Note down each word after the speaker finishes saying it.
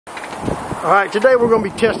Alright, today we're going to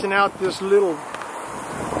be testing out this little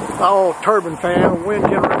turbine fan, wind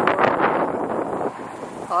generator.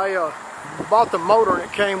 I bought the motor and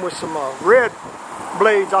it came with some red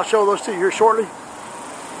blades. I'll show those to you here shortly.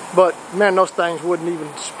 But man, those things wouldn't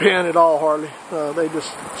even spin at all hardly. They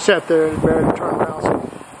just sat there and barely turned around. So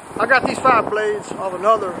I got these 5 blades of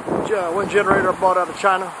another wind generator I bought out of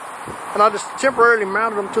China. And I just temporarily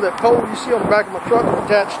mounted them to that pole you see on the back of my truck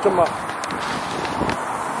attached to my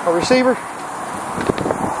receiver.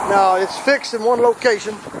 Now it's fixed in one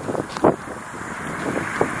location,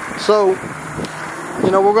 so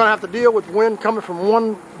you know we're going to have to deal with wind coming from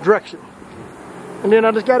one direction. And then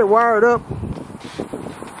I just got it wired up,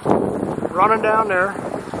 running down there.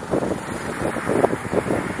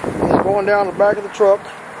 It's going down the back of the truck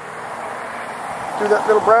through that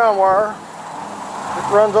little brown wire. It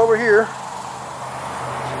runs over here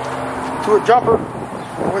to a jumper,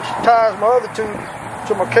 which ties my other two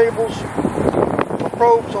to my cables, my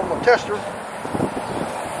probes on my tester.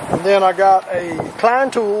 And then I got a Klein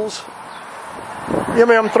Tools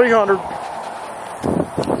MM300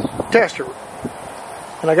 tester,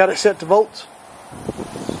 and I got it set to volts.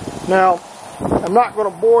 Now I'm not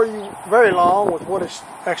going to bore you very long with what it's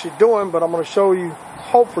actually doing, but I'm going to show you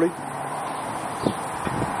hopefully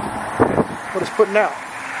what it's putting out.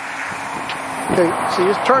 Okay, see,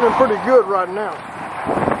 it's turning pretty good right now.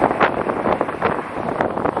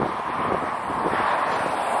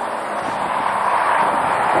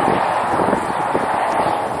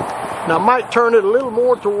 Now I might turn it a little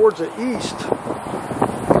more towards the east,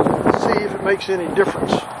 see if it makes any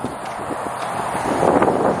difference.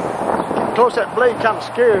 Getting close to that blade kind of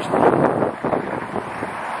scares me.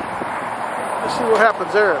 Let's see what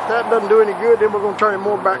happens there. If that doesn't do any good, then we're going to turn it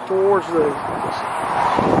more back towards the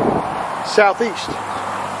southeast.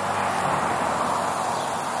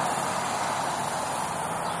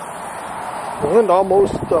 The wind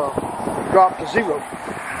almost dropped to 0.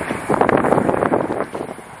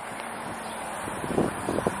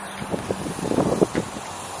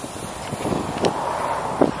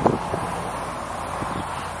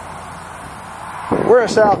 We're in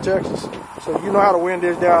South Texas, so you know how the wind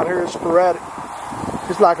is down here. It's sporadic.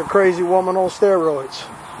 It's like a crazy woman on steroids.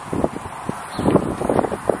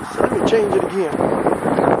 So let me change it again.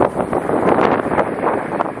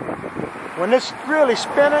 When it's really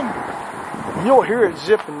spinning, you'll hear it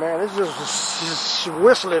zipping, man. It's just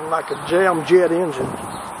whistling like a jam jet engine.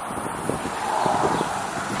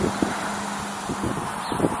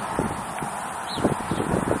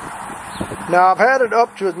 Now I've had it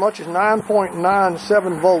up to as much as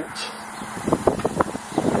 9.97 volts.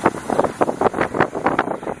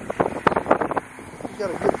 You got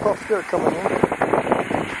a good puff there coming in.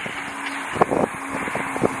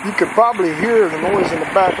 You could probably hear the noise in the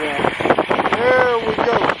background. There we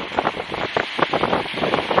go.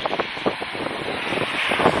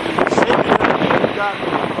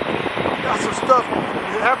 Got some stuff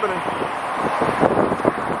happening.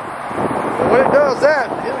 When it does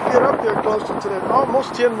that, it'll get up there close to that,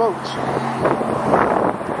 almost 10 volts.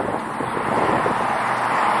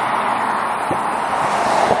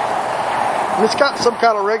 And it's got some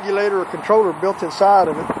kind of regulator or controller built inside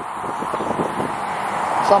of it.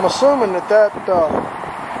 So I'm assuming that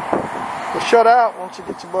will shut out once it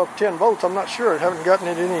gets above 10 volts. I'm not sure. I haven't gotten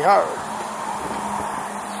it any higher.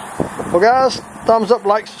 Well guys, thumbs up,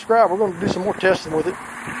 like, subscribe. We're going to do some more testing with it.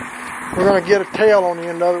 We're going to get a tail on the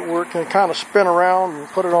end of it where it can kind of spin around and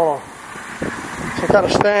put it on some kind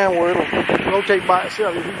of stand where it'll rotate by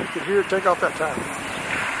itself. You can hear it take off that time.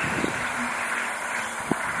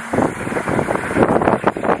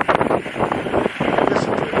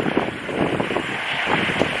 Listen to it.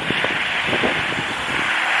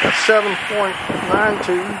 That's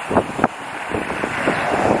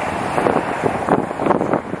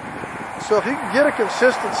 7.92. So if you can get a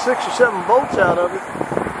consistent 6 or 7 volts out of it,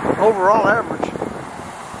 overall average,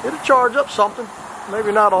 it'll charge up something.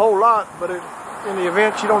 Maybe not a whole lot, but in the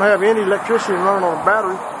event you don't have any electricity running on a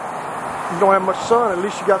battery, you don't have much sun, at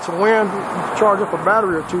least you got some wind, you can charge up a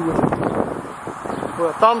battery or two with it.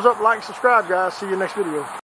 Well, thumbs up, like, subscribe guys. See you next video.